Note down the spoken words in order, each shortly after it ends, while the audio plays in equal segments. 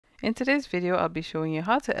In today's video, I'll be showing you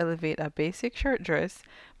how to elevate a basic shirt dress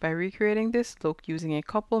by recreating this look using a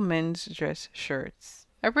couple men's dress shirts.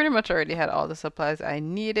 I pretty much already had all the supplies I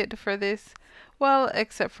needed for this, well,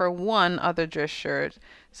 except for one other dress shirt,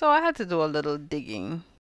 so I had to do a little digging.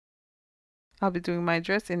 I'll be doing my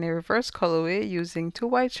dress in a reverse colorway using 2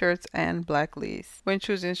 white shirts and black lace. When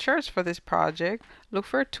choosing shirts for this project, look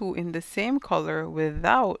for 2 in the same color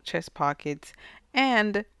without chest pockets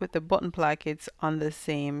and with the button plackets on the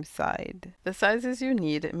same side. The sizes you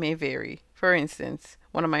need may vary. For instance,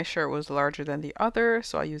 one of my shirts was larger than the other,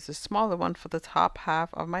 so I used the smaller one for the top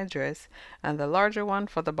half of my dress and the larger one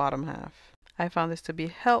for the bottom half. I found this to be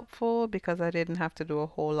helpful because I didn't have to do a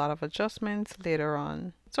whole lot of adjustments later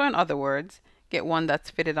on. So in other words, get one that's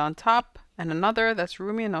fitted on top and another that's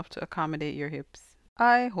roomy enough to accommodate your hips.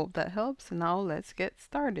 I hope that helps. Now let's get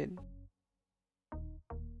started.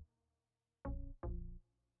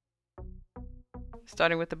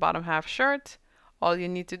 Starting with the bottom half shirt, all you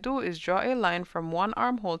need to do is draw a line from one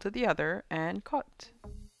armhole to the other and cut.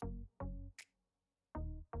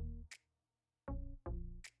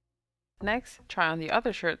 Next, try on the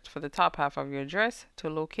other shirt for the top half of your dress to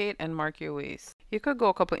locate and mark your waist. You could go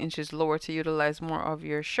a couple inches lower to utilize more of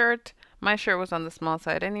your shirt. My shirt was on the small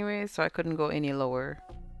side anyway, so I couldn't go any lower.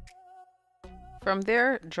 From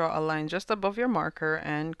there, draw a line just above your marker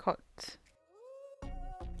and cut.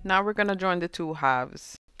 Now we're going to join the 2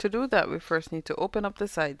 halves. To do that, we first need to open up the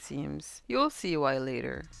side seams. You'll see why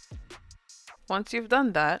later. Once you've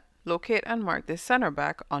done that, locate and mark the center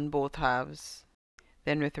back on both halves.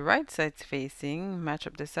 Then with the right sides facing, match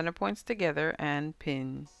up the center points together and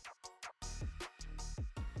pin.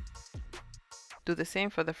 Do the same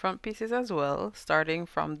for the front pieces as well, starting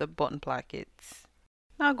from the button plackets.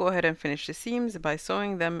 Now go ahead and finish the seams by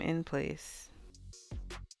sewing them in place.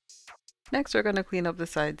 Next, we're going to clean up the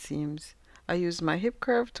side seams. I used my hip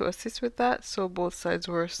curve to assist with that, so both sides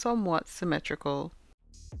were somewhat symmetrical.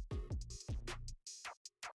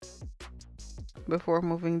 Before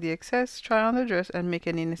moving the excess, try on the dress and make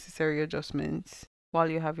any necessary adjustments. While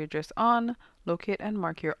you have your dress on, locate and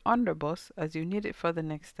mark your underbust as you need it for the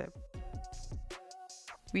next step.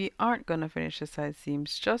 We aren't going to finish the side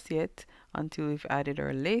seams just yet until we've added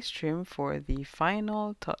our lace trim for the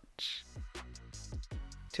final touch.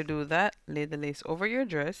 To do that, lay the lace over your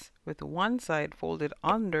dress with one side folded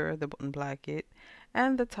under the button placket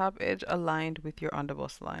and the top edge aligned with your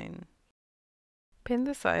underbust line. Pin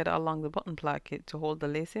the side along the button placket to hold the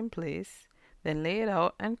lace in place, then lay it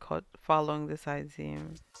out and cut following the side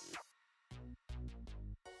seam.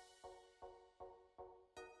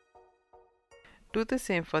 Do the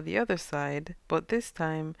same for the other side, but this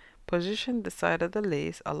time position the side of the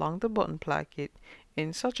lace along the button placket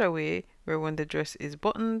in such a way where when the dress is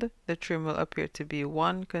buttoned, the trim will appear to be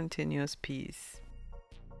one continuous piece.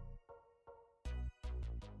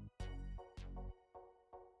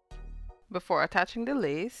 Before attaching the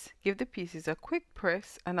lace, give the pieces a quick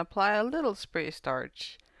press and apply a little spray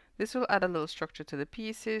starch. This will add a little structure to the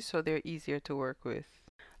pieces so they're easier to work with.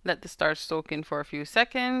 Let the starch soak in for a few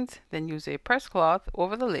seconds, then use a press cloth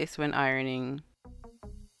over the lace when ironing.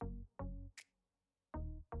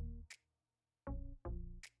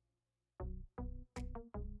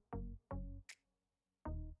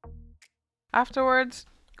 Afterwards,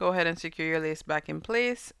 go ahead and secure your lace back in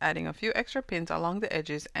place, adding a few extra pins along the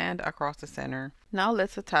edges and across the center. Now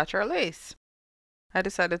let's attach our lace. I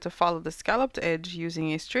decided to follow the scalloped edge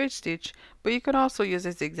using a straight stitch, but you can also use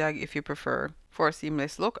a zigzag if you prefer. For a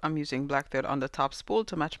seamless look, I'm using black thread on the top spool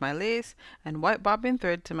to match my lace and white bobbin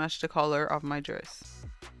thread to match the color of my dress.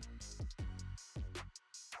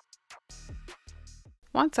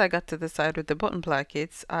 Once I got to the side with the button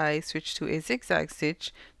plackets, I switched to a zigzag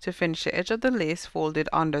stitch to finish the edge of the lace folded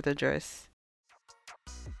under the dress.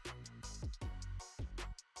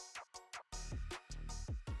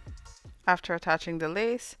 After attaching the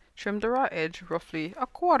lace, trim the raw edge roughly a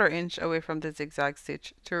 1/4 inch away from the zigzag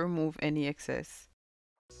stitch to remove any excess.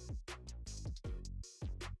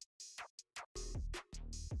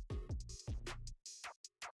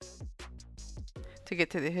 To get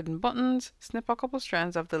to the hidden buttons, snip a couple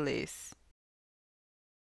strands of the lace.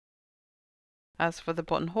 As for the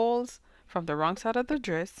buttonholes, from the wrong side of the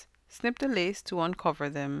dress, snip the lace to uncover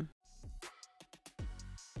them.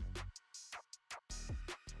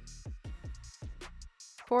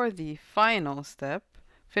 For the final step,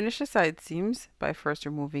 finish the side seams by first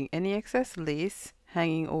removing any excess lace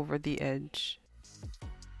hanging over the edge.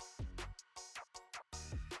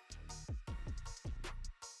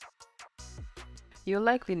 You'll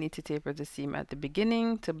likely need to taper the seam at the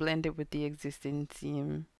beginning to blend it with the existing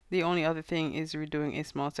seam. The only other thing is redoing a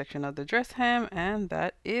small section of the dress hem, and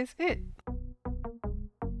that is it.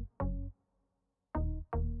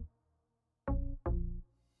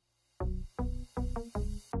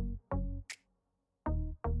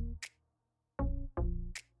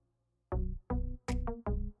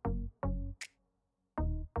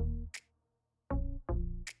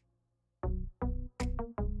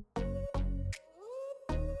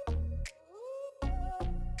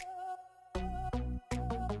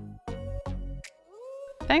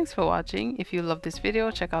 Thanks for watching. If you love this video,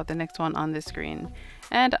 check out the next one on the screen,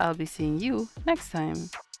 and I'll be seeing you next time.